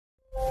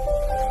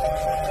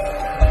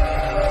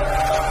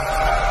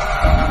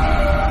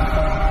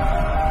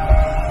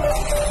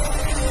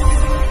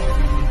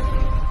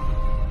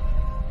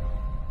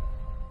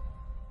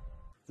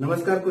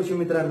नमस्कार कृषी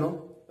मित्रांनो,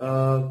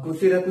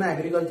 कृषीरत्न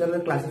ऍग्रिकल्चरल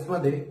क्लासेस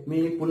मध्ये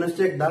मी पुनश्च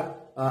एकदा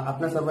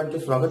आपणा सर्वांचे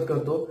स्वागत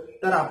करतो।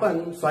 तर आपण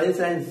सॉइल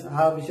सायन्स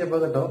हा विषय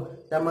बघत आहोत।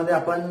 त्यामध्ये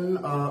आपण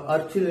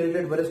अर्थशी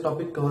रिलेटेड बरेच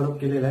टॉपिक कव्हर अप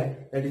केलेले आहे।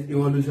 That is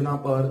evolution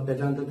of earth,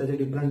 त्याच्यानंतर त्याचे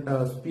डिफरंट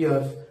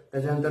स्पियर्स,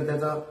 त्याच्यानंतर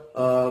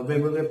त्याचा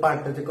वेगवेगळे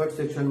पार्ट, त्याचे कट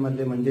सेक्शन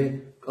मधले म्हणजे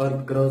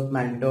अर्थ क्रस्ट,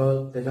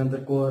 मॅन्टल,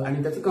 त्याच्यानंतर कोर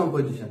आणि त्याचं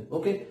कंपोजिशन।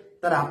 ओके,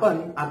 तर आपण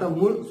आता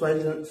मूळ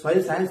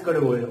सॉइल सायन्स कडे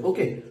वळूया।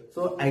 Okay,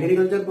 so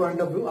agriculture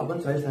point of view आपण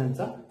सॉइल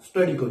सायन्सचा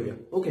स्टडी करूया।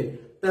 ओके,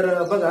 तर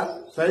बघा,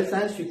 सॉइल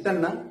सायन्स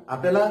शिकताना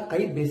आपल्याला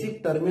काही बेसिक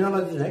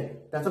टर्मिनॉलॉजी आहे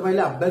त्याचा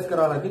पहिले अभ्यास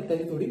करावा लागेल,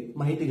 त्याची थोडी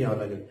माहिती घ्यावी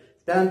लागेल।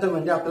 त्यानंतर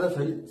म्हणजे आपल्याला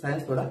सॉइल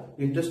सायन्स थोडा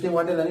इंटरेस्टिंग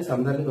वाटेल आणि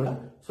समजायला थोडा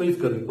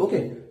सोयीस्कर होईल। ओके,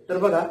 तर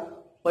बघा,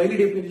 पहिली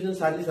डेफिनेशन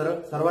साधी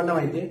सरळ सर्वांना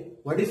माहिती आहे,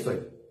 what is soil.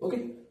 Okay,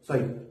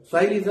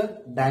 soil is a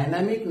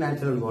dynamic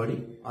natural body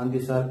on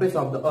the surface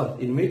of the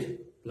earth in which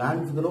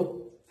plants grow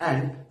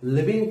and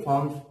living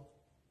forms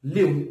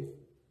live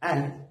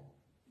and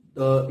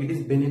it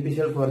is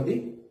beneficial for the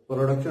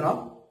production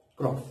of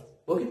crops.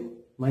 Okay,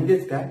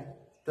 म्हणजेच काय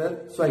तर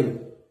soil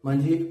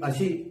म्हणजे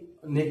अशी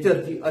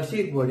नेचरची अशी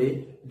एक body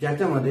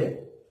ज्याच्यामध्ये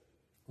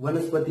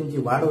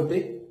वनस्पतींची वाढ होते,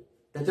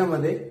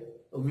 त्याच्यामध्ये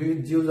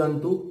विविध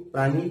जीवजंतू,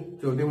 प्राणी,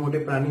 छोटे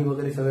मोठे प्राणी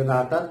वगैरे सगळे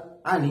राहतात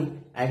आणि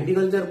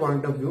ऍग्रिकल्चर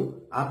पॉइंट ऑफ व्ह्यू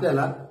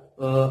आपल्याला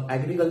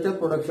ऍग्रिकल्चर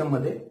प्रोडक्शन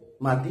मध्ये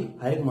माती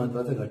हा एक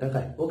महत्वाचा घटक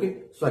आहे। Okay,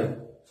 soil,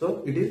 so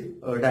it is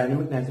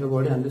dynamic natural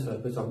body on the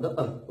surface of the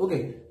earth. Okay,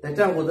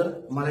 त्याच्या अगोदर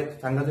मला एक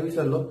सांगायचं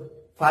विसरलो,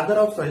 father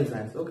of soil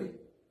science. Okay,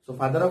 so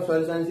father of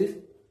soil science is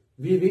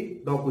V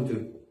डॉकुचेरू।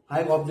 हा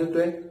एक ऑब्जेक्ट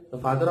आहे,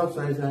 the father of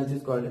soil science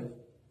is called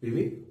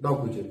V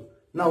डॉकुचेरू।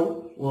 Now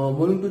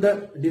moving to the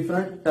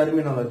different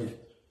terminology.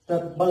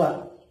 तर बघा,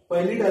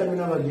 पहिली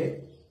टर्मिनॉलॉजी आहे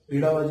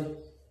पिडॉलॉजी।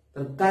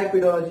 तर काय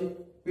पिडॉलॉजी?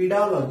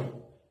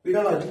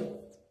 पिडॉलॉजी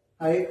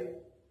हा एक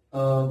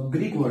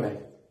ग्रीक वर्ड आहे।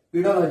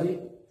 पिडॉलॉजी,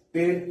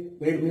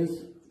 पेड मीन्स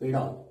पेड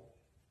ऑफ,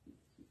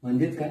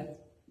 म्हणजेच काय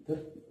तर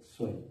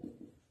सॉइल,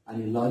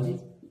 आणि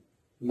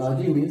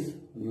logy means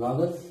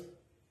logos,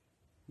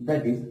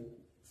 that is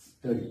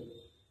study,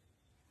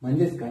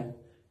 म्हणजेच काय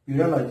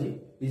पिडॉलॉजी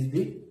is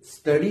the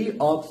study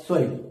of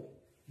soil,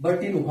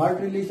 but in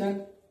what relation?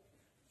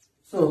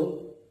 So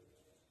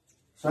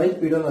soil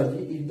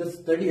पिडॉलॉजी is the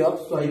study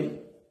of soil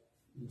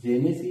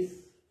genesis,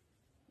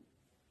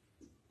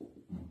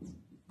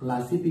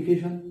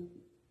 classification,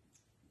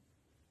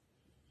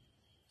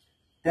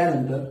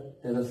 त्यानंतर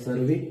त्याचा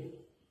सर्वे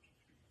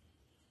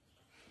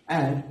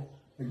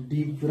and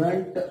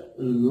different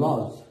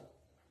lodge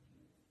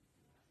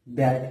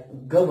that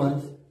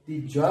governs the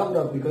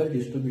geographical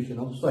distribution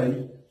of soil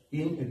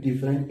in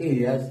different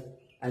areas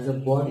as a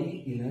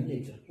body in a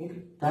nature. Okay,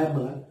 काय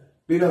बघा,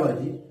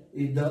 पिडॉलॉजी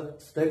is the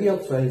study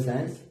of soil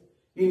science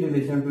in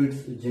relation to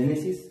it's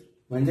genesis,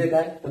 म्हणजे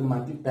काय तर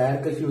माती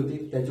तयार कशी होती,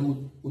 त्याची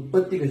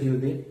उत्पत्ती कशी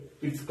होते,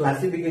 इट्स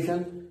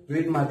क्लासिफिकेशन,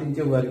 विविध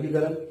मातींचे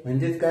वर्गीकरण,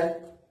 म्हणजेच काय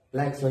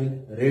black soil,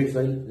 red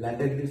soil,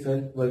 लॅटेरिटिक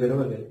soil वगैरे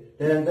वगैरे।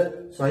 त्यानंतर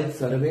सॉइल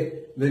सर्वे,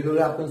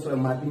 वेगवेगळ्या आपण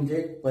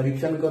मातींचे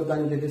परीक्षण करतो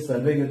आणि त्याचे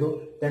सर्वे घेतो।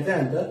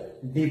 त्याच्यानंतर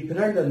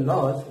different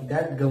lodge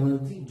that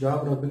governs the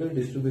geographical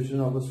distribution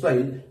of a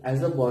soil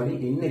as a body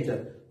in nature,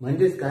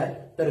 म्हणजेच काय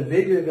तर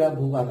वेगवेगळ्या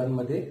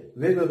भूभागांमध्ये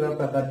वेगवेगळ्या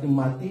प्रकारची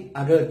माती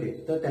आढळते,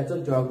 तर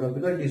त्याचं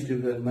जिओग्राफिकल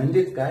डिस्ट्रीब्युशन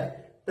म्हणजेच काय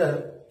तर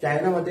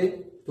चायनामध्ये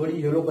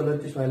थोडी येलो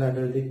कलरची सॉइल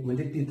आढळते,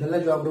 म्हणजे तिथल्या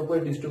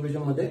जिओग्राफिकल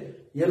डिस्ट्रीब्युशन मध्ये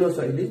yellow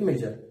soil is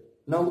major.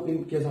 Now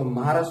in case of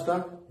Maharashtra,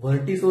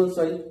 व्हर्टिसोल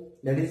soil,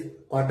 that is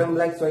cotton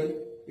black soil,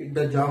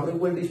 the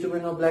geographical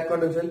distribution of black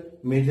cotton soil,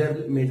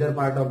 major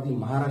part of the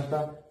Maharashtra,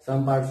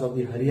 some parts of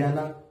the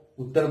Haryana,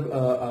 Uttar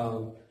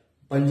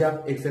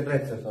Punjab, etc.,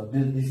 etc.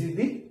 This is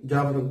the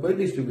geographical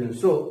distribution.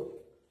 So,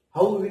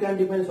 how we can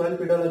define soil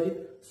pedology?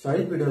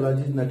 Soil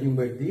pedology is nothing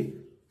but the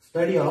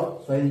study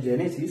of soil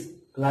genesis,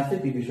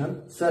 classification,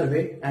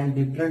 survey, and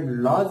different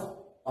laws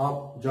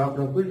of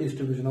geographical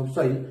distribution of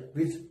soil,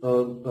 which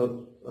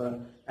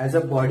as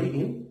a body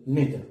in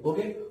nature.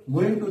 Okay,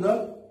 moving to the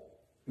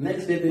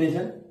next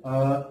definition,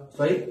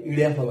 soil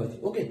इडियाफॉलॉजी।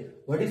 Okay,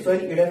 what is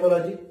soil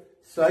इडियाफॉलॉजी?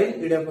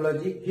 Soil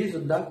इडियाफॉलॉजी ही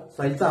सुद्धा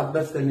सॉइलचा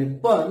अभ्यास करणे,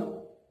 पण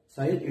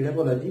soil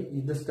इडियाफॉलॉजी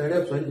is the study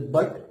of soil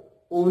but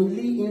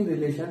only in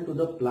relation to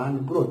the plant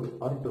growth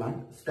और plant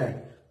stat,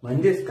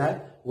 म्हणजेच काय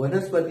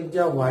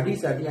वनस्पतीच्या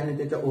वाढीसाठी आणि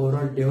त्याच्या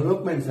ओव्हरऑल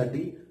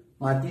डेव्हलपमेंटसाठी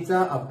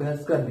मातीचा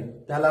अभ्यास करणे,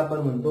 त्याला आपण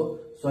म्हणतो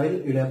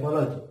soil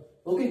इडियाफॉलॉजी।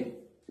 Okay,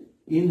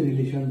 in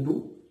relation to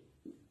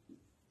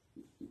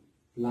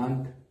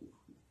plant,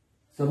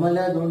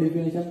 समजल्या दोन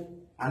डेफिनेशन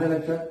आल्या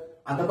लक्षात?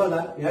 आता बघा,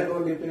 या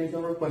दोन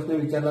डेफिनेशनवर प्रश्न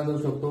विचारला जाऊ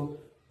शकतो।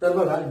 तर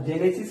बघा,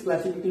 जेनेसिस,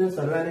 क्लासिफिकेशन,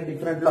 सर्वे आणि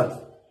डिफरंट लॉज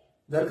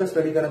जर का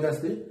स्टडी करायचे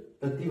असतील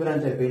तर ती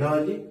ब्रांच आहे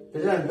पेडॉलॉजी।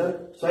 त्याच्यानंतर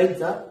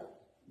सॉइलचा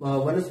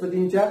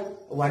वनस्पतींच्या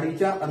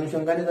वाढीच्या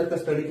अनुषंगाने जर का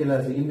स्टडी केला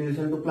असेल in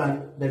relation to plant,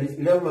 that is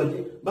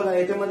aetiology. बघा,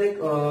 याच्यामध्ये एक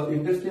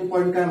इंटरेस्टिंग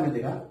पॉइंट काय माहिती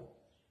का,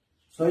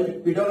 सॉइल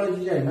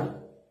पिडॉलॉजी जे आहे ना,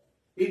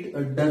 it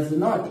does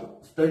not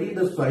study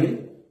the soil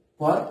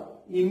for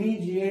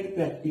immediate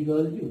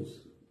practical use.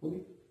 Okay,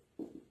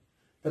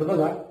 तर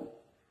बघा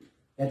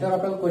याच्यावर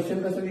आपल्याला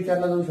क्वेश्चन कसं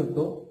विचारला जाऊ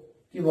शकतो,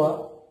 किंवा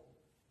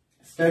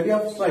study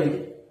of soil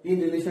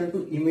in relation to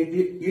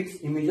it's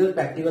immediate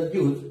practical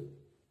use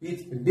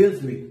is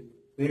deals with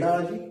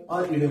पेडॉलॉजी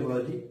और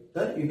इडिओलॉजी,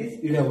 तर इट इज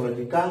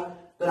इडिओलॉजी. का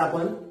तर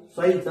आपण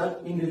सॉइलचा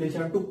इन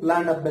रिलेशन टू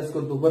प्लांट अभ्यास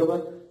करतो, बरोबर.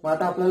 मग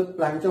आता आपल्याला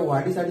प्लांटच्या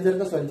वाढीसाठी जर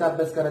का सॉइलचा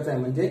अभ्यास करायचा आहे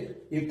म्हणजे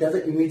त्याचा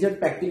इमिजिएट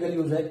प्रॅक्टिकल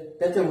यूज आहे,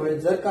 त्याच्यामुळे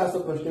जर का असं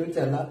प्रश्न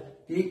विचारला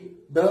की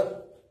the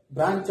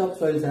branch of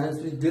soil science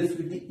which deals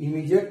with the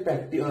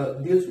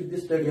deals with the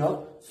study of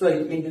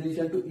soil in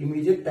relation to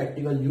immediate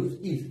practical use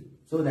is,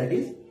 so that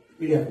is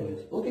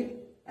idiopology. Okay,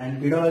 and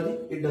pedology,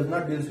 it does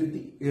not deals with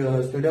the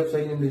study of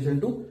soil in relation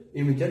to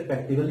immediate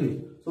practical use.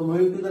 So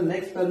moving to the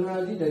next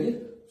terminology, that is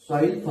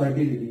soil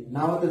fertility.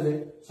 Now what is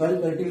it? Soil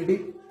fertility.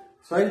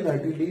 Soil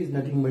fertility is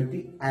nothing but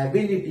the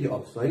ability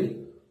of soil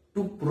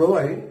to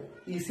provide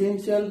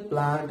essential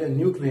plant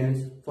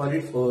nutrients for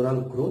its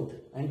overall growth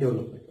and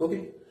development.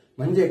 Okay,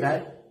 म्हणजे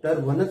काय तर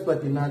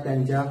वनस्पतींना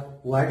त्यांच्या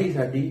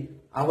वाढीसाठी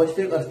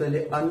आवश्यक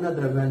असलेले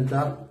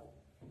अन्नद्रव्यांचा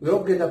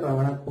योग्य त्या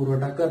प्रमाणात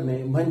पुरवठा करणे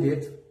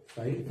म्हणजेच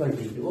soil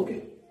fertility. Okay,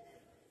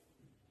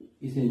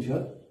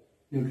 essential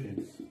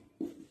nutrients.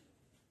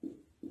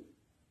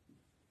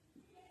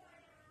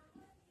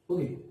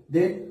 Okay,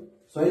 then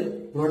soil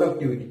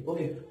productivity.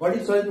 Okay, what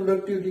is soil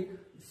productivity?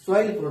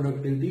 Soil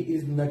productivity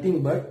is nothing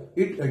but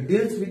it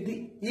deals with the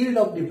yield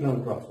of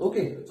different crops.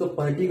 Okay, so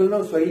particular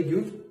soil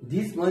gives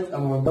this much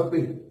amount of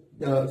yield.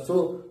 So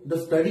the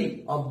study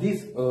of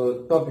this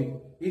topic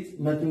is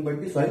nothing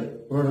but the soil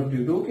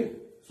productivity. Okay,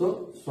 so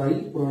soil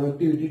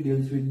productivity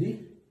deals with the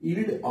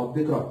yield of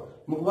the crop.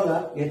 मग बघा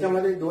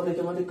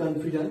याच्यामध्ये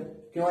confusion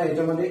किंवा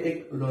याच्यामध्ये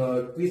एक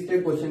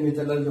twisted question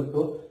विचारला जाऊ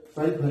शकतो.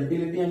 Soil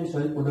fertility आणि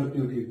सॉइल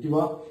प्रोडक्टिव्हिटी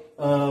किंवा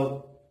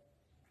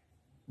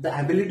the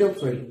ability of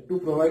soil to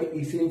provide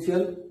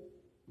essential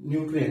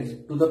nutrients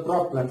to the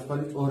crop plants for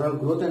its overall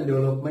growth and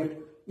development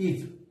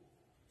is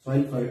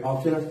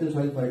option असतील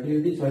सॉइल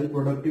फर्टिलिटी, सॉइल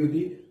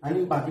प्रोडक्टिव्हिटी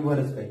आणि बाकी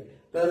बरंच काही.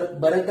 तर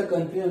बऱ्याचदा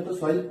कन्फ्युजन होतं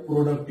सॉइल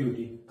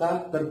प्रोडक्टिव्हिटी का,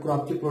 तर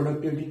क्रॉपची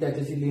प्रोडक्टिव्हिटी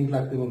त्याच्याशी लिंक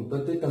लागते म्हणून,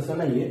 तर ते तसं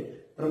नाहीये.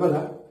 तर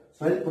बघा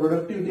सॉइल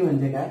प्रोडक्टिव्हिटी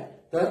म्हणजे काय,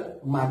 तर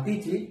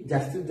मातीची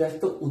जास्तीत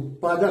जास्त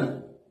उत्पादन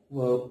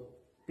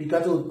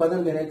पिकाचं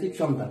उत्पादन देण्याची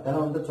क्षमता त्याला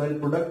म्हणतात सॉइल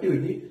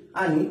प्रोडक्टिव्हिटी.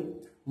 आणि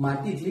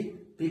मातीची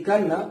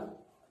पिकांना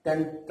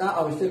त्यांना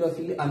आवश्यक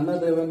असलेली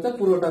अन्नद्रव्यांचा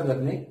पुरवठा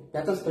करणे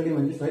त्याचा स्टडी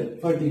म्हणजे सॉइल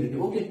फर्टिलिटी.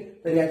 ओके,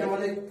 तर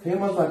याच्यामध्ये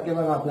फेमस वाक्य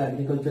बघा आपल्या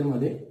ऍग्रिकल्चर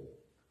मध्ये,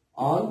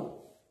 all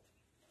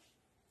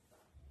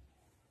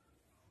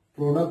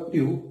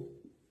productive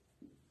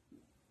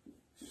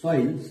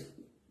soils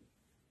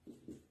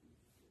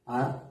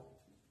R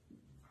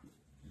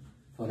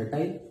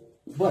fertile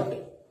but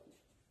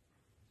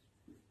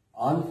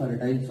all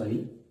fertile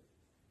soil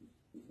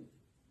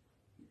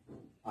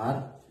R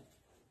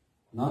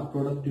not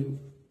productive.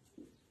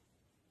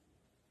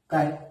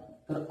 काय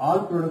तर all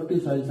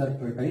productive soils R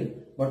fertile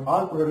but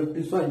all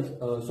productive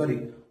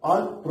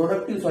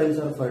soils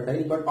R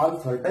fertile but all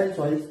fertile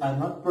soils R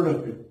not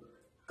productive.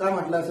 का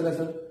म्हटलं असेल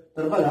असं,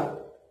 तर बघा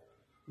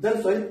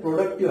जर सॉइल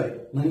प्रोडक्टिव्ह आहे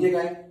म्हणजे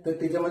काय, तर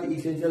त्याच्यामध्ये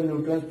इसेन्शियल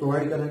न्यूट्रिएंट्स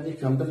प्रोव्हाइड करण्याची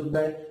क्षमता सुद्धा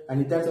आहे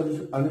आणि त्याच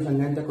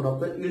अनुषंगाने त्या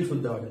क्रॉपचा यील्ड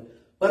सुद्धा वाढेल.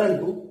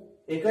 परंतु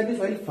एखादी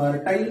सॉइल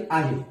फर्टाइल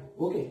आहे,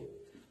 ओके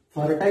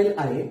फर्टाइल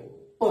आहे,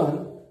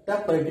 पण त्या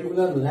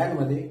पर्टिक्युलर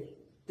लँडमध्ये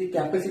ती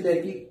कॅपॅसिटी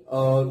आहे की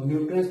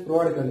न्यूट्रिएंट्स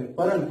प्रोव्हाइड करणे.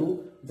 परंतु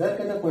जर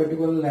का त्या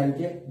पर्टिक्युलर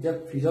लँडचे ज्या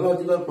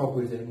फिजिओलॉजिकल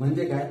प्रॉपर्टीज आहे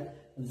म्हणजे काय,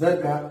 जर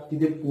का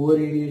तिथे पुअर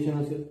एरिएशन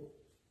असेल,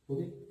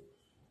 ओके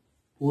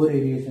पुअर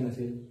एरिएशन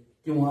असेल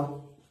किंवा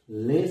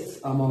लेस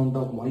अमाऊंट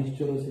ऑफ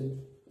मॉइश्चर असेल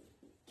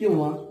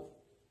किंवा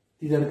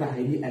ती जर का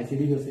हायली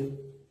ऍसिडिक असेल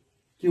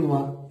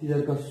किंवा ती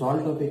जर का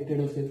सॉल्ट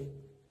अफेक्टेड असेल,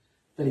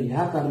 तर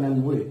ह्या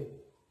कारणांमुळे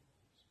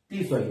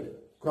ती सॉइल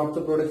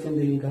क्रॉपचं प्रोडक्शन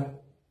देईल का,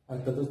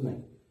 अर्थातच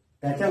नाही.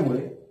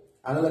 त्याच्यामुळे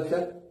आलं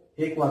लक्षात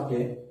एक वाक्य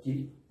आहे की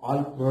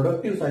all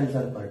productive soils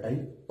R fertile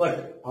but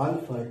all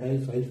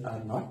fertile soils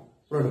R not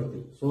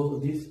productive. So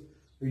this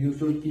you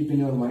should keep in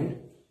your mind.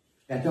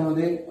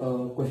 त्याच्यामध्ये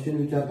क्वेश्चन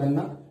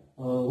विचारताना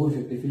होऊ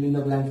शकते फिल इन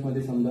द ब्लँक्स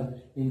मध्ये, समजा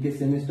इन केस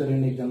सेमिस्टर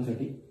एंड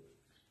एक्झामसाठी,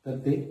 तर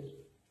ते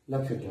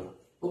लक्षात ठेवा.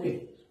 Okay,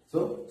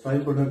 so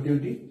soil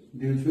productivity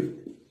deals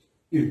with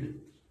yield.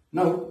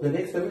 Now the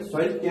next step is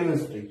soil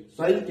chemistry.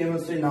 Soil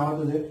chemistry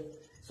नावातच आहे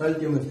soil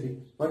chemistry.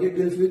 What it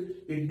deals with?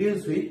 It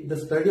deals with the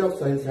study of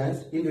soil science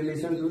in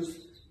relation to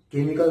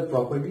chemical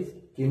properties,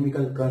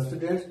 chemical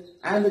constituents,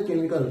 and the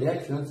chemical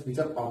reactions which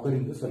are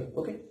occurring in the soil.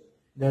 Okay,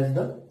 that's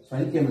the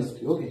soil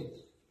chemistry. Okay,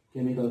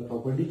 chemical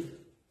properties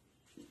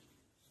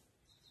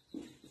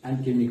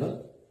and chemical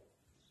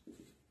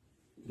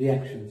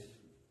reactions.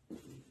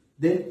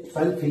 Then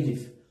soil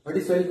physics. What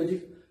is soil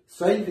physics?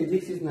 Soil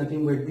physics is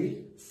nothing but the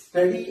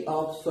study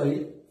of soil,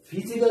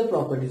 physical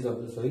properties of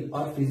the soil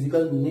or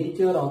physical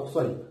nature of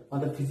soil.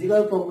 आता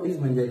physical properties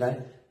म्हणजे काय,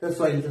 तर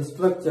सॉइलचं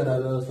structure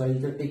आलं,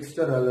 सॉइलचं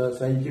texture आलं,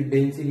 सॉइलची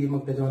density, मग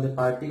त्याच्यामध्ये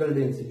particle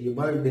density,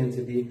 bulk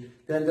density,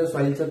 त्यानंतर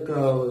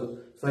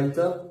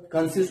सॉइलचं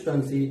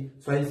consistency,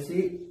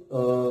 सॉइलची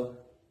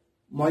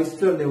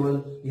moisture level,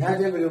 ह्या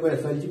ज्या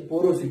वेगवेगळ्या सॉइलची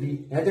पोरोसिटी,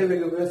 ह्या ज्या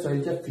वेगवेगळ्या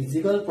सॉइलच्या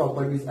फिजिकल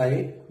प्रॉपर्टीज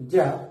आहेत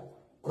ज्या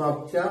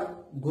क्रॉपच्या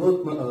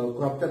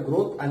क्रॉपच्या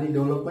ग्रोथ आणि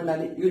डेव्हलपमेंट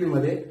आणि यील्ड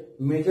मध्ये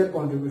मेजर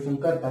कॉन्ट्रीब्युशन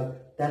करतात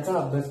त्याचा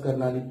अभ्यास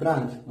करणारी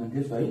ब्रांच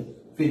म्हणजे soil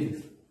physics.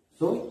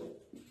 So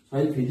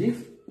soil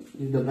physics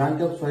is the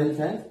branch of soil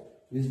science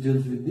which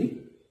deals with the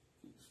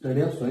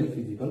study of soil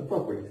physical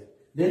properties.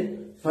 Then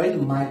soil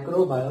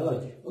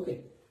microbiology. Okay.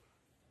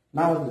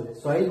 Now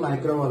soil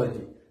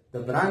microbiology, the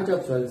branch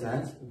of soil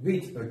science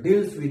which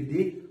deals with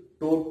the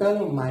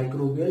total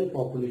microbial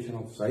population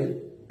of soil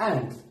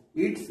and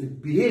its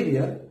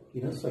behavior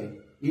in a soil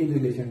in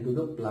relation to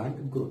the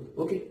plant growth.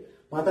 Okay.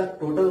 आता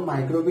total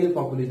microbial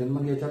population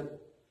मग याच्यात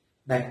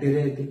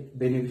bacteria येतील,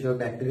 beneficial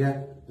bacteria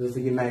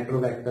जसे की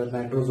नायट्रोबॅक्टर,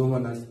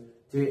 नायट्रोझोमोनस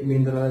जे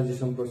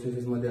मिनरलायझेशन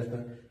processes मध्ये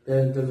असतात.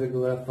 त्यानंतर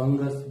वेगवेगळ्या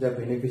फंगस ज्या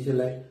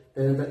बेनिफिशियल आहे,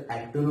 त्यानंतर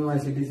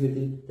ऍक्टिनोमायसिटीस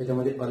येतील,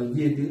 त्याच्यामध्ये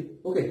अल्गी येतील.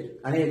 ओके.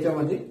 आणि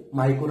याच्यामध्ये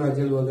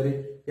मायक्रोरायझल वगैरे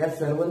या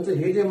सर्वांचं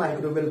हे जे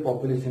मायक्रोबियल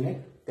पॉप्युलेशन आहे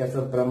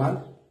त्याचं प्रमाण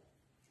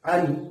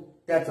आणि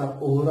त्याचा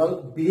ओव्हरऑल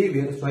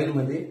बिहेवियर सॉइल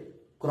मध्ये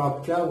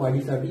क्रॉपच्या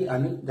वाढीसाठी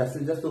आणि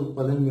जास्तीत जास्त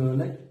उत्पादन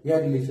मिळवणे या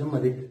रिलेशन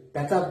मध्ये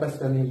त्याचा अभ्यास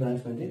करणारी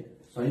ब्रांच म्हणजे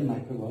सॉइल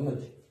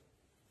मायक्रोबायोलॉजी.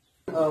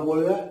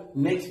 बोलूया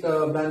नेक्स्ट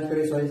ब्रांच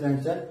कडे सॉइल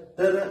सायन्सच्या.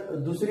 तर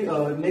दुसरी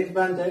नेक्स्ट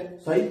ब्रांच आहे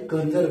soil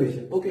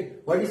conservation. Okay.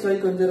 What is soil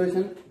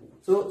conservation?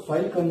 So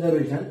soil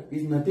conservation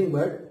is nothing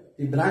but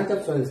the branch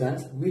of soil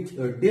science which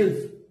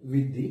deals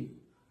with the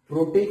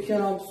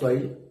protection of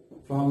soil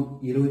from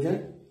erosion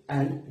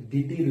and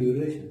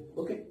डिटिरियोरेशन.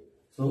 Okay.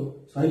 So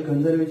soil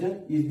conservation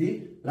is the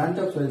branch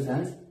of soil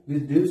science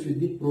which deals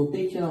with the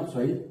protection of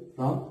soil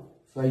from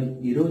soil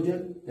erosion,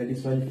 that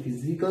is soil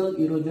physical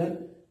erosion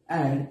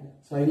and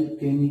soil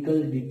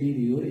chemical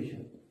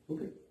deterioration.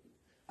 Okay.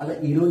 आता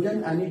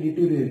erosion आणि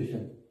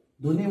deterioration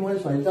दोन्हीमुळे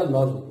सॉइलचा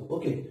loss होतो.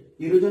 Okay.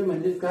 Erosion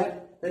म्हणजे काय?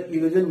 तर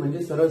erosion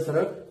म्हणजे सरळ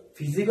सरळ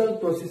physical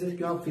processes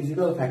किंवा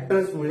फिजिकल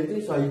फॅक्टर्समुळे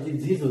जी सॉइलची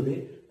झीज होते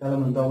त्याला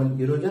म्हणतो आपण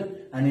इरोजन.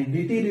 आणि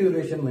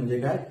डिटेरियोरेशन म्हणजे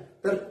काय?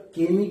 तर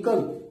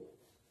केमिकल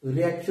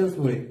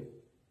रिएक्शन्समुळे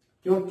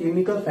किंवा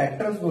केमिकल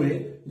फॅक्टर्समुळे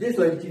जे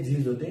सॉइलची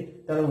झीज होते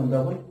त्याला म्हणतो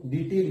आपण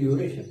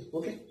deterioration.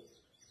 Okay.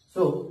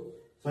 So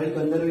soil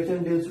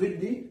conservation deals with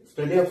the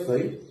study of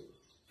soil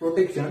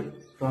protection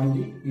from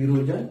the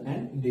erosion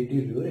and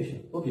deterioration.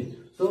 Okay.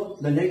 So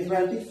the next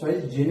branch is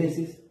soil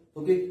genesis.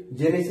 Okay.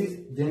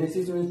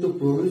 Genesis means to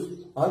produce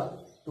or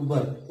to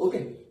birth. Okay.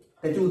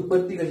 त्याची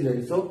उत्पत्ती कशी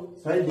झाली? So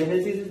soil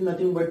genesis is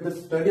nothing but the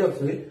study of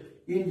soil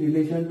in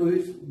relation to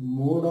it's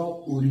mode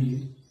of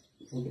origin.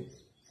 Okay.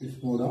 Its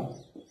mode of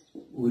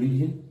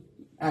origin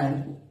and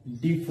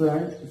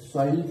different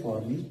soil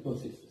forming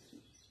processes.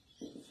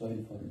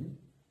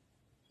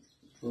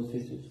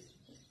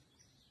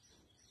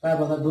 काय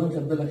बघा, दोन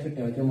शब्द लक्षात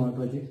ठेवायचे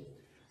महत्वाचे.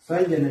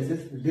 Soil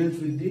genesis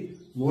deals with the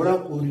mode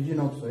of origin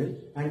of soil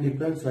and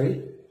different soil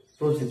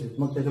processes.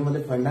 मग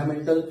त्याच्यामध्ये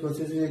fundamental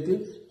processes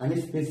येतील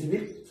आणि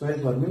स्पेसिफिक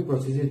सॉइल फॉर्मिंग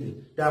प्रोसेस येतील,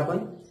 त्या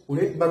आपण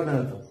पुढे बघणार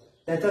आहोत.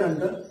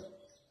 त्याच्यानंतर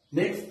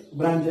नेक्स्ट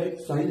ब्रांच आहे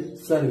सॉइल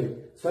सर्वे.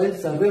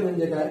 सॉइल सर्वे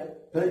म्हणजे काय?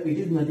 तर it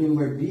is nothing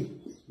but the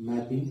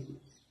mapping,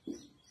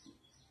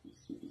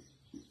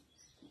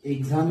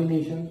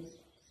 examination,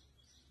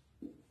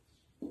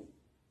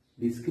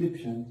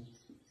 description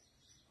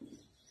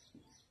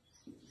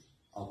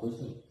of a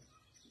soil.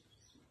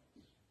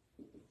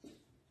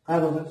 काय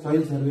बघा,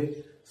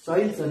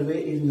 soil survey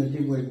is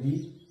nothing but the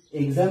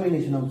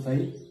examination of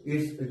soil,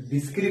 it's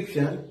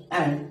description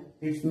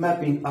and it's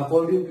mapping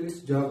according to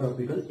it's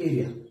geographical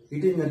area.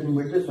 It is nothing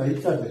but the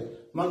soil सर्वे.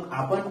 मग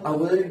आपण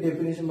अगोदर एक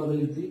definition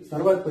बघितली होती.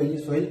 सर्वात पहिली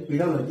सॉइल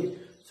पिडॉलॉजी.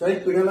 सॉइल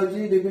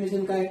पिडॉलॉजी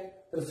डेफिनेशन काय?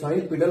 तर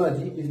soil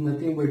पिडॉलॉजी is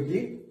nothing but the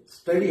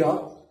study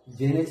of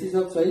genesis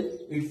of soil,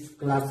 it's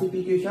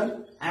classification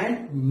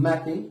and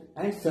mapping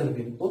and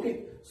serving. Okay.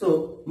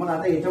 So मग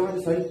आता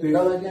याच्यामध्ये सॉइल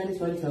पिडॉलॉजी आणि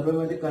सॉइल सर्वे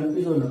मध्ये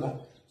कन्फ्युज होऊ नका.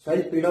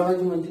 सॉइल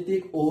पिडॉलॉजी म्हणजे ती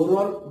एक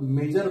ओव्हरऑल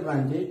मेजर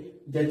ब्रांच आहे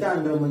ज्याच्या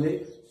अंडरमध्ये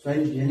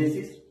सॉइल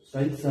जेनेसिस,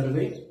 सॉइल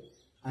सर्वे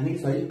आणि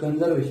सॉइल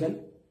कन्झर्वेशन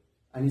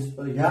आणि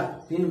ह्या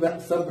तीन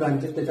सब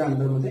ब्रांचेस त्याच्या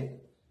अंडरमध्ये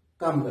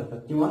काम करतात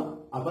किंवा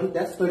आपण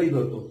त्या स्टडी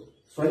करतो.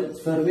 सॉइल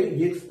सर्वे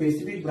ही एक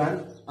specific branch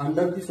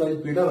under the soil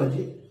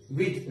पिडॉलॉजी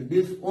which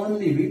deals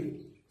only with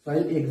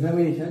soil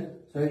examination,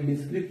 soil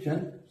description,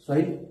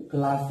 soil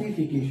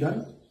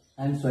classification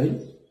and soil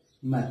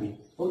mapping.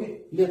 Okay.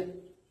 Clear.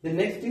 The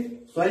next is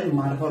soil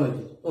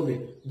morphology. Okay.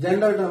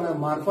 General term आहे.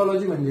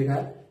 Morphology म्हणजे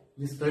काय?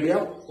 The study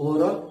of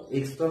overall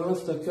external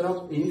structure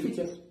of any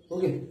feature.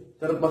 Okay.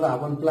 तर बघा,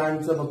 आपण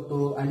प्लांटचं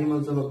बघतो,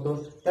 अॅनिमलचं बघतो,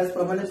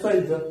 त्याचप्रमाणे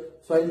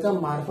सॉइलचा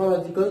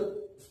morphological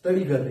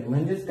study करणे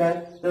म्हणजेच काय?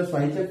 तर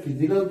सॉइलच्या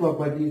फिजिकल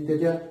प्रॉपर्टीज,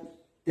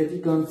 त्याची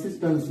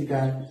कन्सिस्टन्सी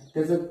काय,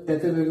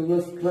 त्याचं वेगवेगळं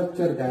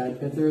स्ट्रक्चर काय,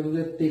 त्याचं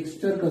वेगवेगळं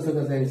टेक्स्चर कसं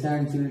आहे,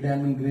 सॅन्ड, सिल्ट,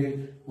 टॅनिन, ग्रे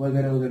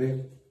वगैरे वगैरे,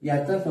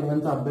 याचा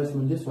सर्वांचा अभ्यास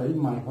म्हणजे सॉइल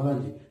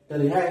मॉर्फॉलॉजी.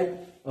 तर ह्या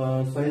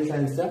आहेत सॉइल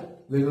सायन्सच्या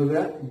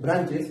वेगवेगळ्या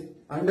branches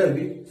under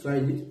with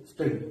soil is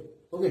study.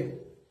 Okay.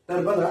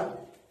 तर बघा,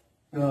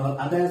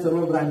 आता या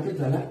सर्व ब्रांचेस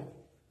झाल्या.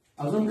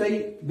 अजून काही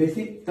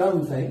बेसिक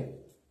टर्म्स आहे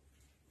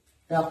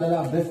ते आपल्याला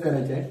अभ्यास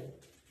करायचे आहे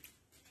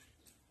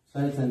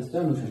सॉइल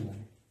सायन्सच्या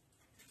अनुषंगाने.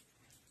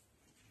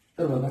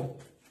 तर बघा,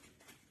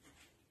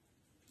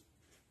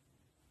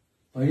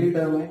 पहिली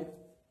टर्म आहे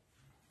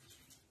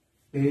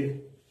पेड,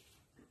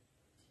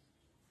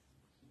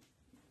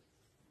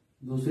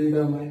 दूसरी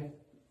टर्म है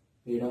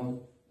पेड ऑन,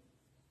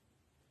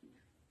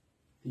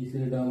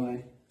 तीसरी टर्म है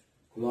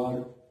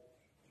क्लॉड,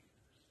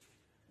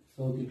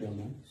 चौथी टर्म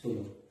है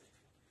solo.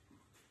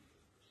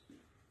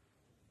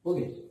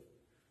 Okay,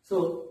 so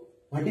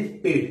what is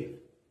paid?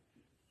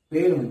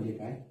 Paid म्हणजे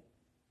काय?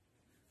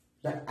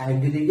 द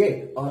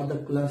ऍग्रिगेट और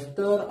the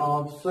cluster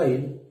of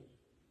soil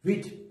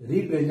which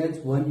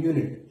represents one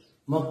unit.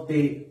 मग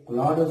ते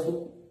क्लॉड असो,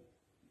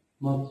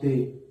 मग ते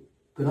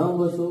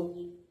क्रम असो,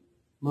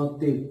 मग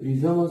ते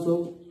प्रिझम असो,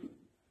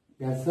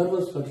 या सर्व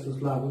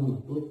स्ट्रक्चर्सला आपण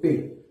म्हणतो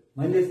पेड.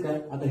 म्हणजेच काय?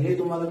 आता हे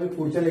तुम्हाला मी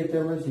पुढच्या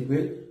लेक्चरमध्ये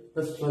शिकवेल.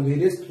 तर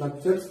various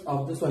structures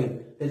of the soil,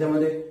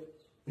 त्याच्यामध्ये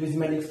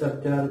प्रिझमॅटिक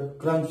स्ट्रक्चर,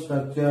 क्रम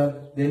structure,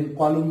 then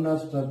columnar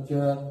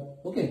structure,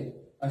 okay,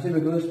 असे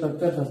वेगवेगळे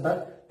स्ट्रक्चर्स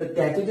असतात. तर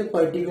त्याचे जे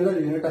पर्टिक्युलर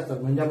युनिट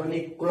असतात, म्हणजे आपण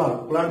एक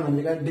क्लॉड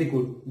म्हणजे काय?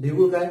 ढेकूळ.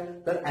 ढेकूळ काय?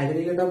 तर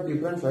aggregate of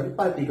different soil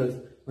particles,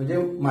 म्हणजे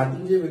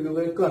मातीचे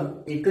वेगवेगळे कण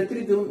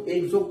एकत्रित येऊन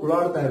एक जो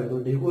क्लॉड तयार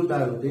होतो, ढेकूळ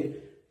तयार होते,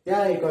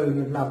 त्या एका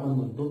युनिटला आपण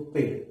म्हणतो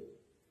पेड.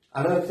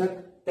 आलं लक्षात?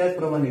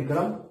 त्याचप्रमाणे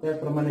क्रम,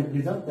 त्याचप्रमाणे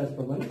प्रिझम,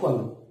 त्याचप्रमाणे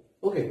कॉलम.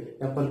 ओके,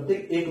 या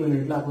प्रत्येक एक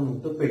युनिटला आपण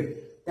म्हणतो पेड.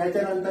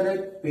 त्याच्यानंतर आहे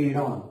पेड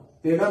ऑन.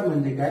 पेड ऑन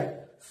म्हणजे काय?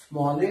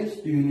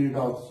 Smallest unit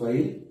of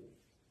soil,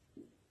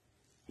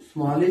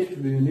 smallest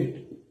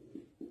unit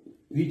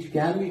which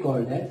can be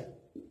called as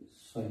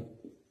soil.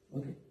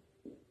 Okay,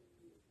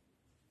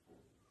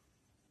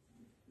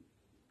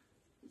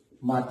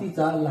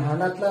 मातीचा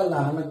लहानातला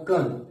लहान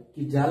कण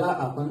की ज्याला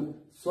आपण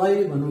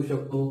सॉइल म्हणू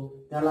शकतो,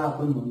 त्याला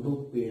आपण म्हणतो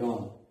पेड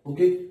ऑन.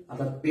 ओके,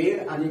 आता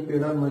पेड आणि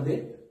पेड ऑन मध्ये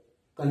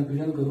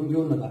कन्फ्युजन करून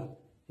घेऊ नका,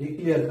 हे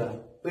क्लिअर करा.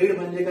 पेड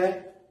म्हणजे काय?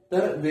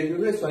 तर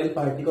वेगवेगळे सॉइल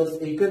पार्टिकल्स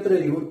एकत्र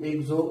येऊन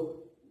एक जो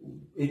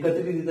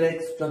एकत्रित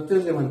एक स्ट्रक्चर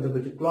जे म्हणतात,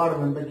 म्हणजे क्लॉड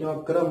म्हणतात किंवा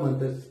क्रम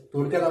म्हणतात,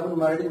 थोडक्यात आपण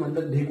मराठीत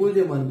म्हणतात ढेकूळ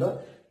जे म्हणतं,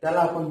 त्याला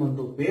आपण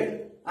म्हणतो पेड.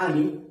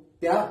 आणि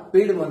त्या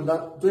पेड मधला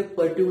जो एक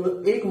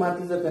पर्टिक्युलर एक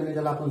मातीचा कण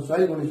ज्याला आपण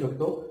सॉइल म्हणू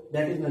शकतो,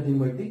 that is nothing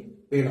but the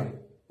paid on.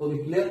 Okay,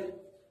 clear?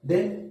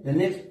 Then the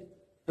next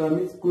term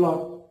is Claude.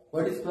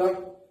 What is Claude?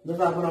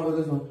 जसं आपण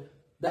अगोदर म्हणतो,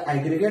 द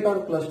ऍग्रिगेट और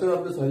cluster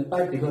of the soil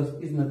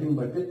particles is nothing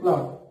but the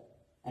Claude.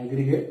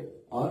 Aggregate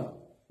और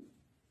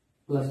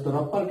cluster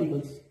of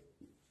particles,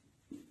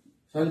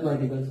 soil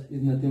particles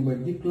is nothing but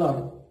the Claude.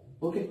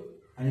 Okay,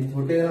 आणि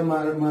थोडक्यात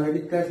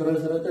मराठीत काय सरळ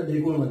सरळ तर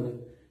ढेकूळ म्हणतात.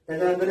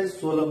 त्याच्यानंतर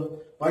सोलम.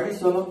 What is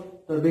सोलम?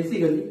 तर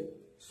बेसिकली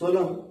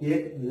सोलम ही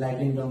एक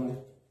लॅटिन टर्म आहे.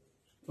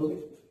 ओके,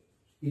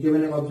 इथे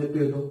पण एक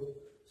ऑब्जेक्टिव्ह येतो,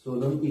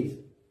 सोलम is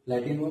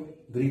Latin word,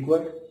 Greek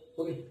word,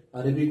 okay,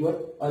 Arabic word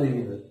और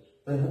इनिगल.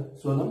 तर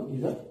सोलम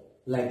is a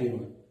Latin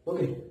word.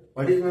 Okay,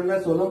 what is meant by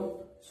सोलम?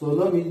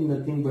 सोलम is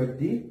nothing but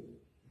the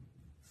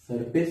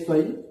surface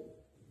soil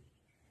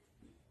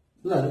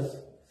plus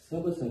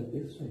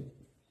subsurface soil.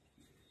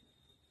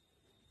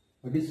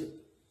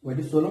 What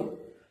is soil?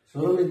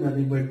 Soil is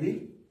nothing but the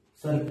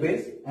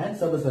surface and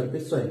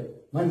subsurface soil.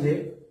 म्हणजे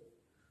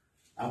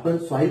आपण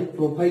soil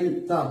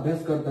प्रोफाईलचा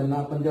अभ्यास करताना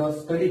आपण जेव्हा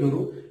study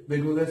करू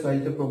वेगवेगळ्या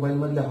सॉइलच्या profile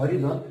मधले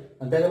horizon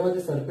आणि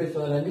त्याच्यामध्ये सरफेस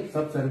सॉइल आणि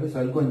सब सरफेस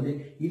सॉइल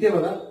कोणते, इथे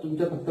बघा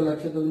तुमच्या फक्त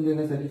लक्षात करून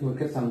देण्यासाठी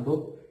थोडक्यात सांगतो.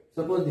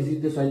 Suppose this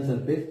is the soil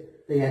surface,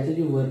 तर याची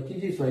जी वरची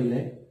जी सॉइल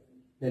आहे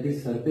दॅट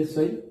इज सरफेस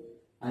सॉइल,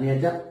 आणि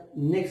याच्या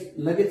नेक्स्ट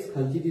लगेच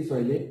खालची जी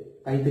सॉइल आहे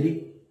काहीतरी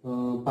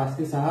 5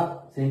 ते 6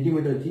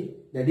 सेंटीमीटरची,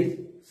 that is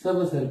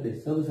sub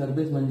surface. Sub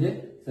surface म्हणजे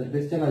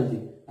सरफेसच्या खालची,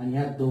 आणि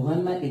या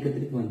दोघांना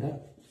एकत्रित म्हणतात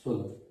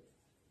सोलर.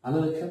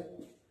 आलं लक्षात?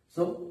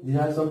 So these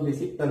are some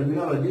basic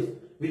terminologies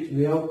which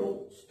we have to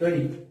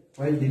study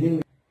while dealing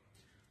with.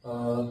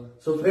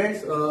 So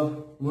friends,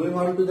 moving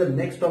on to the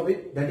next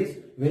topic, that is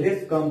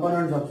various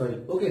components of soil.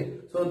 Okay,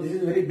 so this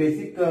is very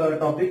basic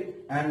topic,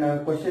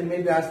 and question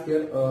may be asked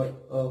here.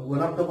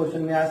 One of the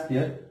question may ask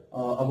here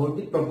about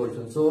the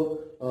proportion. So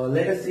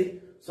let us see.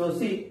 So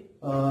see,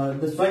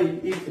 the soil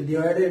is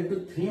divided into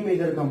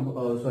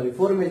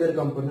four major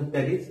components,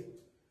 that is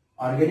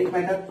organic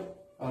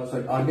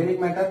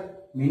matter,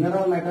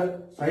 mineral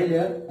matter, soil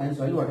air and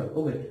soil water.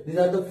 Okay, these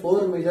are the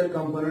four major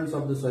components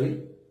of the soil.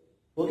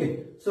 Okay,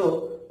 so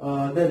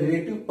the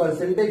relative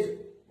percentage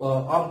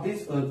of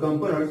these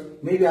components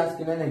may be asked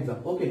in an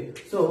exam. Okay,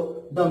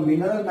 so the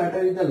mineral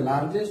matter is the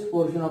largest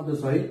portion of the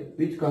soil,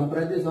 which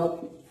comprises of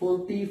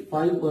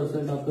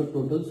 45% of the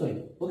total soil.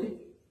 Okay,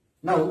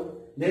 now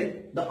then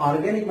the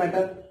organic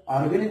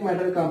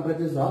matter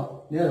comprises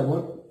of near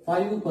about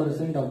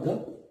 5% of the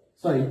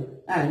soil,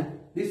 and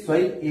this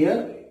soil air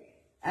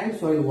and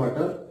soil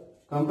water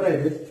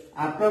comprises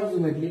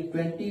approximately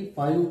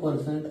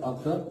 25%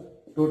 of the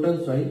total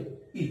soil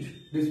each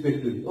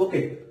respectively.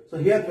 Okay, so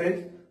here friends,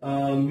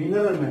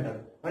 mineral matter.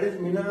 What is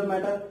mineral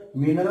matter?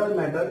 Mineral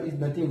matter is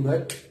nothing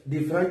but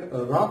different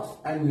rocks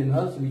and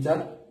minerals which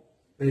are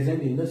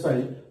present in the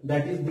soil.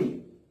 That is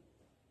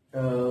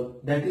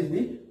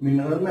the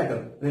mineral matter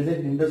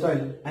present in the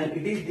soil, and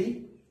it is the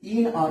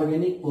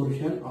inorganic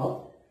portion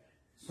of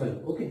soil.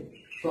 Okay,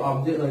 so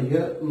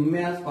here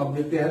may ask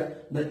object here,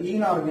 the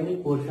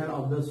inorganic portion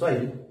of the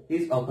soil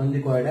is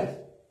often called as,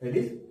 that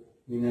is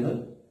mineral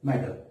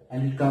matter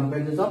and it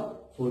comprises of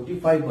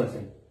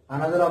 45%.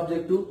 Another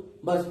objective,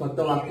 बस फक्त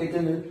वाक्याचे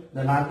नाही,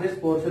 the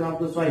largest portion of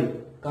the soil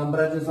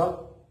comprises of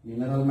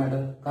mineral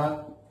matter का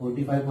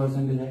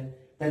 45% आहे.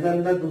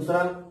 त्याच्यानंतर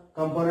दुसरा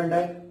component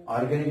आहे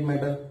organic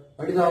matter.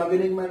 What is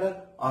organic matter?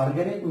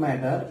 Organic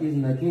matter is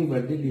nothing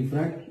but the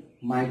different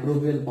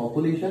microbial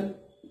population,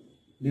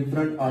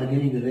 different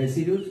organic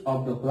residues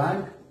of the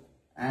plant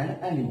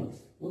and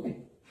animals. Okay,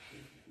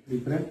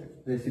 different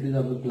residues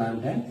of the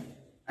plant and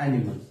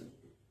animals.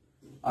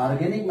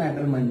 Organic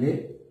matter म्हणजे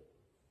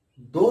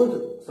those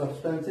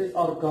substances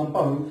or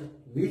compounds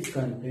which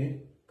contain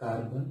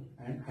carbon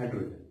and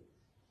hydrogen.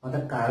 आता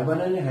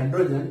carbon आणि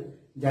hydrogen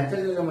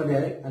ज्याच्यामध्ये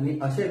आहे आणि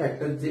असे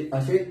factor जे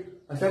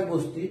अशा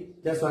गोष्टी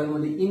ज्या सॉइल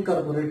मध्ये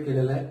इनकॉर्पोरेट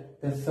केलेल्या आहे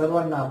त्या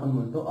सर्वांना आपण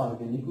म्हणतो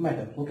ऑर्गेनिक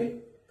मॅटर. ओके,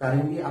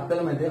 कारण की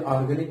आपल्याला माहिती आहे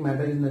organic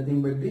matter is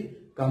nothing but the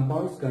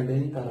compounds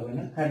containing carbon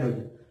and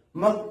hydrogen.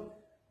 मग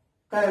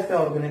काय असते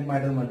ऑर्गेनिक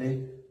मॅटर मध्ये?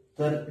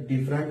 तर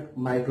different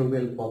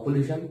microbial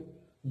population,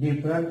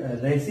 different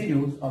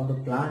residues of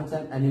the plants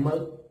and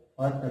animal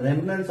और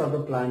रेमनंट्स of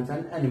the plants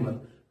and animal.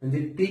 म्हणजे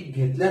पीक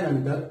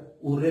घेतल्यानंतर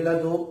उरलेला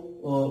जो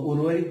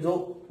उर्वरित जो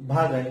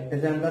भाग आहे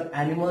त्याच्यानंतर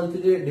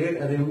अॅनिमलचे जे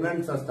डेड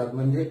रेमनंट्स असतात,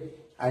 म्हणजे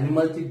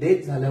अॅनिमलची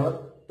डेथ झाल्यावर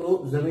तो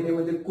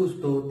जमिनीमध्ये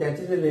कुजतो,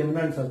 त्याचे जे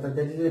रेमनंट्स असतात,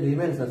 त्याचे जे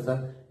रिमेन्स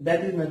असतात,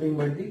 that is nothing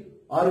but the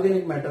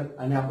organic matter.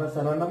 आणि आपल्या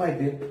सर्वांना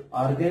माहिती आहे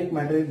organic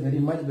matter is very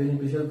much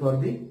beneficial for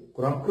the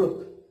crop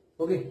growth.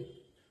 Okay,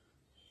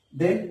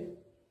 then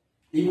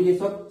in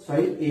case of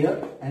soil,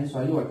 air and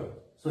soil water.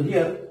 So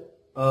here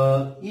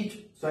each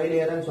soil,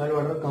 air and soil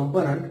water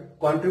component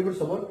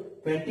contributes about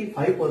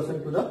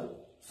 25% to the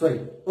soil.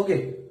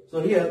 Okay,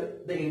 so here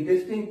the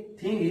interesting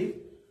thing is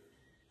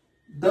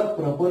the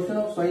proportion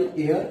of soil,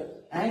 air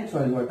and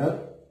soil water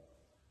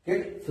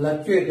get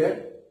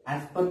fluctuated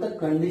as per the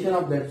condition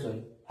of that soil.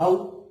 How?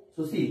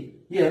 So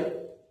see here,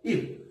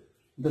 if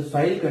the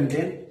soil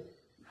contain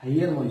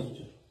higher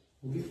moisture,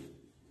 okay,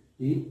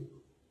 if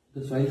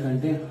the soil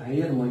contain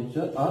higher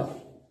moisture or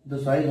the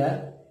soil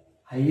has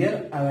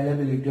higher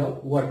availability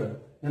of water,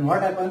 then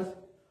what happens?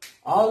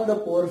 All the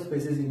pore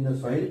spaces in the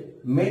soil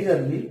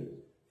majorly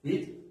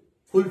is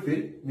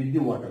fulfilled with the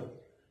water.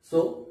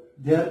 So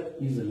there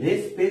is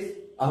less space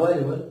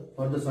available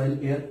for the soil,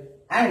 air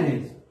and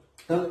hence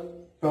the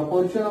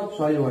proportion of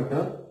soil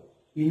water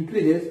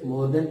increases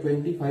more than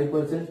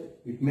 25%.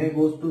 It may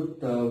goes to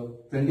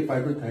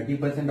 25 to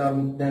 30%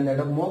 or than that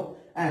of more,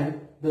 and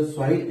the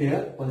soil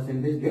air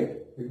percentage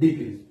get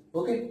decreased.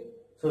 Okay,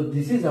 so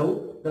this is how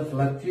the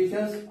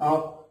fluctuations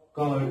of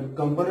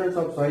components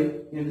of soil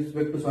in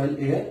respect to soil,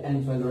 air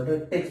and soil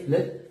water takes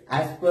place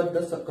as per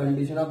the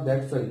condition of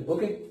that soil.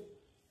 Okay,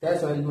 त्या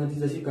soil मध्ये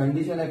जशी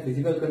condition आहे,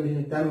 physical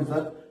condition,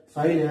 त्यानुसार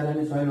soil, air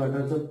आणि soil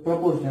वॉटरचं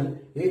proportion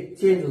हे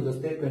change होत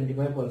असते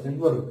 25%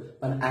 वरून.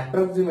 पण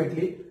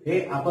अप्रॉक्सिमेटली हे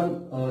आपण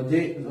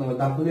जे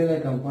दाखवलेलं आहे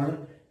कंपाऊंड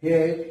हे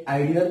आहे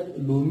ideal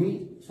loamy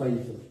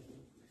सॉइलचं.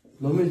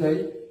 Loamy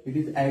soil it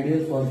is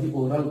ideal for the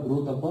overall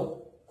growth of a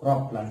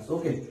crop plants.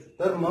 Okay,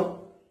 तर मग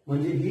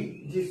म्हणजे ही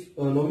जी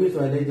लोमी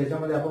सॉइल आहे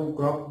ज्याच्यामध्ये आपण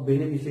क्रॉप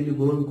बेनिफिशियली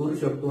ग्रोन करू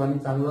शकतो आणि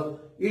चांगलं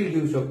यील्ड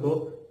घेऊ शकतो,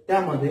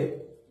 त्यामध्ये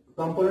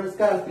कंपोनंट्स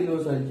काय असतील लो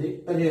सॉइलचे?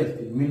 तर हे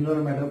असतील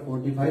मिनरल मॅटर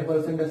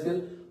 45% असेल,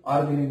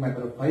 ऑर्गेनिक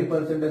मॅटर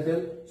 5%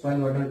 असेल,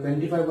 सॉइल वॉटर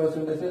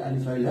 25% असेल आणि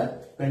सॉइल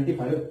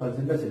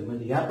 25% असेल.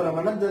 म्हणजे या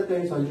प्रमाणात जर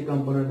काही सॉइलचे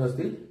कंपोनंट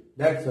असतील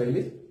that soil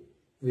is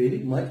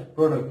very much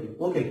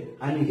productive. Okay,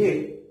 आणि हे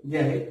जे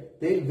आहे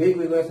ते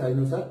वेगवेगळ्या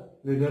सॉइलनुसार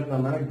वेगवेगळ्या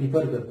प्रमाणात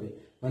डिफर करते.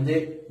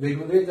 म्हणजे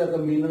वेगवेगळे जर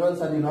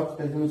मिनरल्स आणि रॉक्स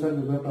त्याच्यानुसार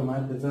वेगवेगळ्या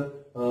प्रमाणात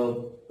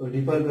त्याचं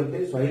डिफर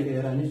करते सॉइल,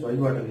 एअर आणि सॉइल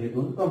वॉटर हे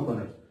दोन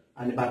कंपोनंट्स.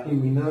 आणि बाकी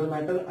मिनरल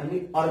मॅटर आणि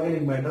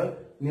organic matter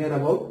near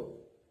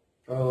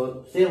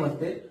about same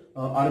असते.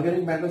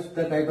 ऑर्गेनिक मॅटर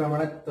सुद्धा काही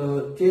प्रमाणात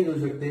चेंज होऊ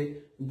शकते,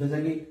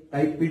 जसं की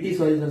काही पीटी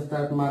सॉइल्स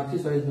असतात, मार्ची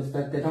सॉइल्स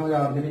असतात, त्याच्यामध्ये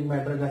ऑर्गेनिक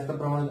मॅटर जास्त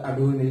प्रमाणात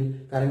आढळून येईल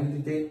कारण की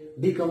तिथे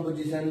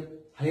डिकम्पोजिशन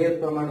हायर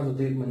प्रमाणात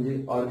होते,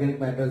 म्हणजे ऑर्गेनिक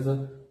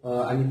मॅटरचं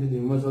आणि तिथे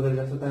ह्युमस वगैरे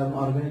जास्त तयार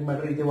ऑर्गेनिक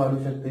मॅटर इथे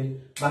वाढू शकते.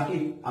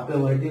 बाकी आपल्या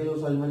व्हर्टिकल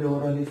सॉइल मध्ये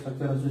ओव्हरऑल हे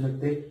स्ट्रक्चर असू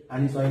शकते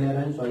आणि सॉइल, एअर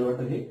आणि सॉइल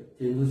वॉटर हे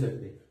चेंज होऊ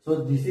शकते. So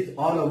this is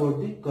all about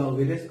the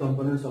various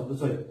components of the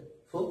soil.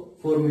 So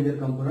 4 major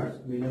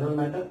components: mineral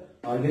matter,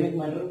 organic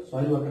matter,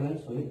 soil water and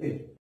soil air.